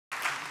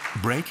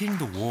Breaking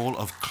the wall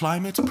of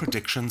climate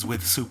predictions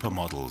with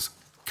supermodels.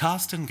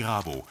 Carsten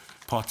Grabow,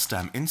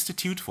 Potsdam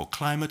Institute for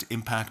Climate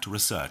Impact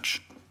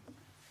Research.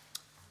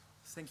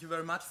 Thank you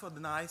very much for the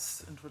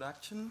nice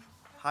introduction.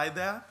 Hi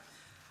there.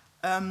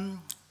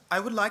 I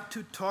would like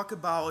to talk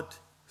about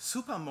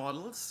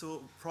supermodels.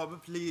 So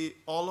probably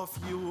all of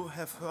you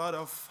have heard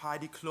of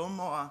Heidi Klum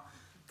or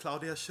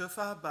Claudia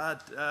Schiffer,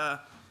 but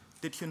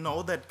did you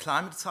know that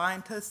climate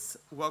scientists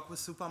work with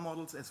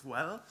supermodels as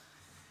well?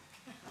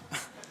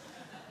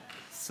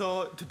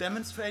 So to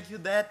demonstrate you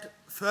that,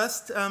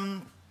 first,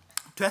 to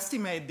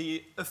estimate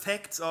the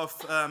effects of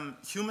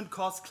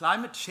human-caused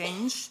climate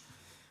change,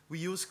 we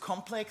use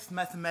complex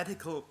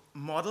mathematical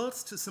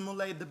models to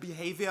simulate the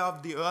behavior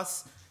of the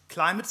Earth's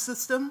climate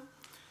system.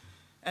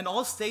 And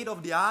all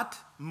state-of-the-art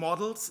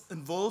models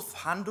involve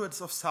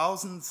hundreds of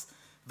thousands of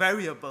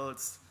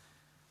variables.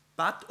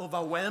 But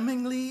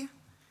overwhelmingly,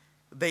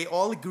 they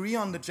all agree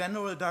on the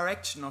general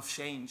direction of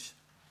change.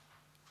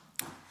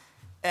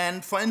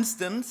 And for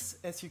instance,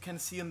 as you can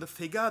see in the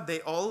figure,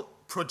 they all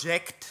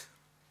project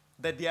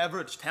that the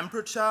average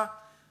temperature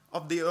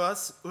of the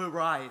Earth will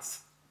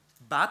rise.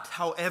 But,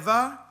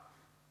 however,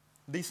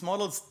 these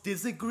models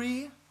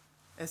disagree,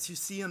 as you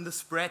see in the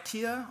spread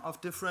here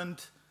of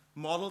different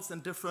models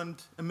and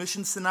different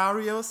emission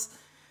scenarios.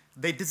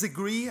 They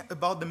disagree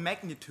about the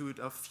magnitude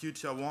of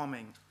future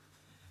warming.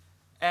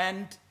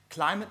 And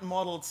climate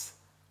models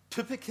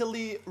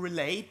typically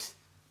relate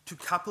to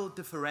coupled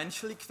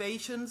differential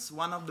equations.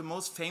 One of the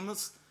most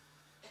famous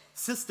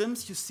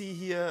systems you see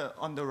here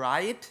on the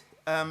right,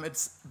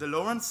 it's the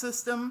Lorentz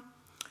system,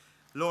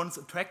 Lorentz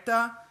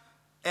attractor,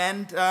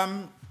 and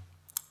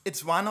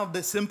it's one of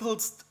the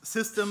simplest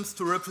systems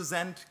to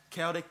represent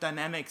chaotic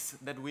dynamics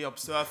that we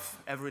observe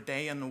every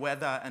day in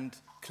weather and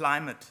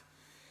climate.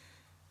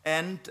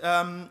 And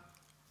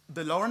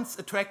the Lorentz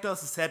attractor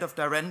is a set of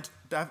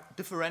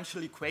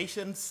differential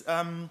equations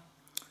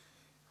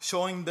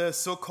showing the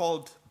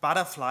so-called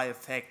butterfly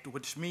effect,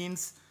 which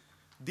means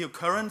the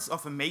occurrence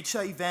of a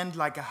major event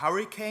like a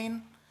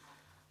hurricane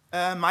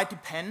might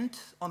depend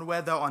on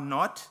whether or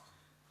not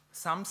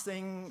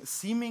something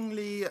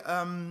seemingly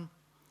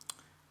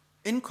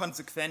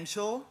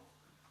inconsequential,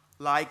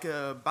 like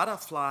a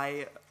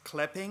butterfly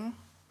flapping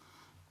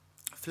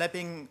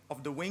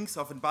of the wings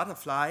of a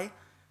butterfly,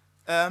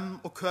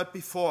 occurred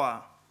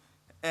before.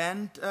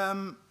 And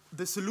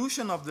the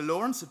solution of the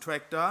Lorentz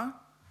attractor,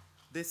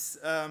 this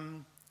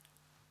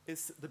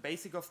is the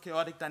basic of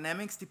chaotic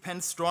dynamics,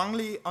 depends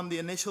strongly on the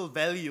initial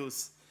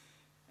values,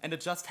 and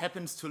it just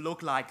happens to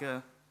look like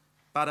a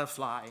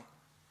butterfly.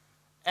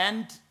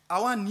 And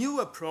our new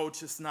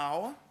approach is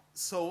now,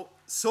 so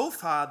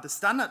far the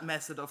standard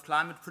method of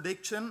climate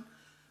prediction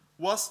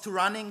was to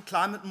running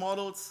climate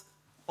models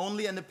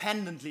only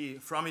independently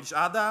from each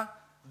other,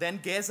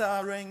 then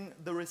gathering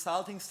the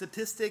resulting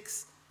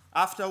statistics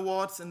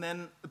afterwards, and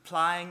then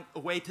applying a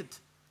weighted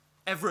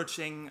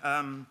averaging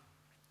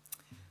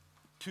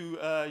to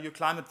your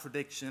climate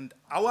prediction.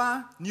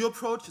 Our new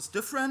approach is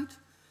different.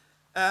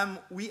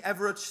 We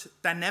average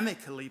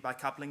dynamically by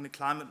coupling the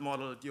climate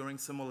model during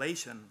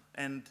simulation.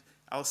 And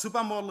our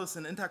supermodel is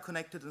an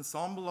interconnected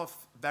ensemble of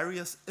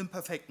various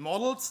imperfect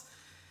models.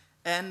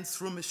 And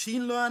through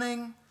machine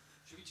learning...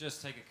 Should we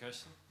just take a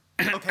question?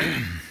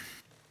 Okay.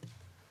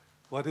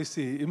 What is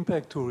the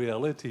impact to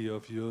reality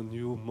of your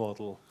new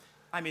model?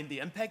 I mean, the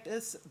impact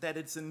is that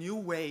it's a new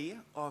way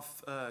of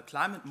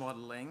climate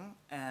modeling,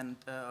 and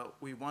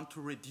we want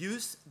to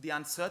reduce the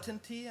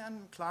uncertainty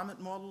in climate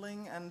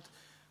modeling and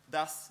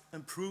thus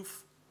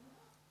improve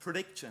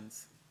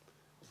predictions.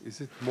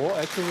 Is it more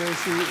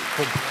accuracy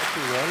compared to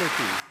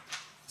reality?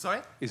 Sorry?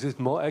 Is it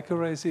more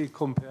accuracy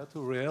compared to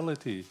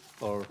reality,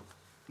 or?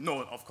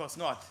 No, of course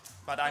not.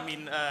 But I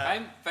mean...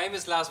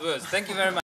 Famous last words. Thank you very much.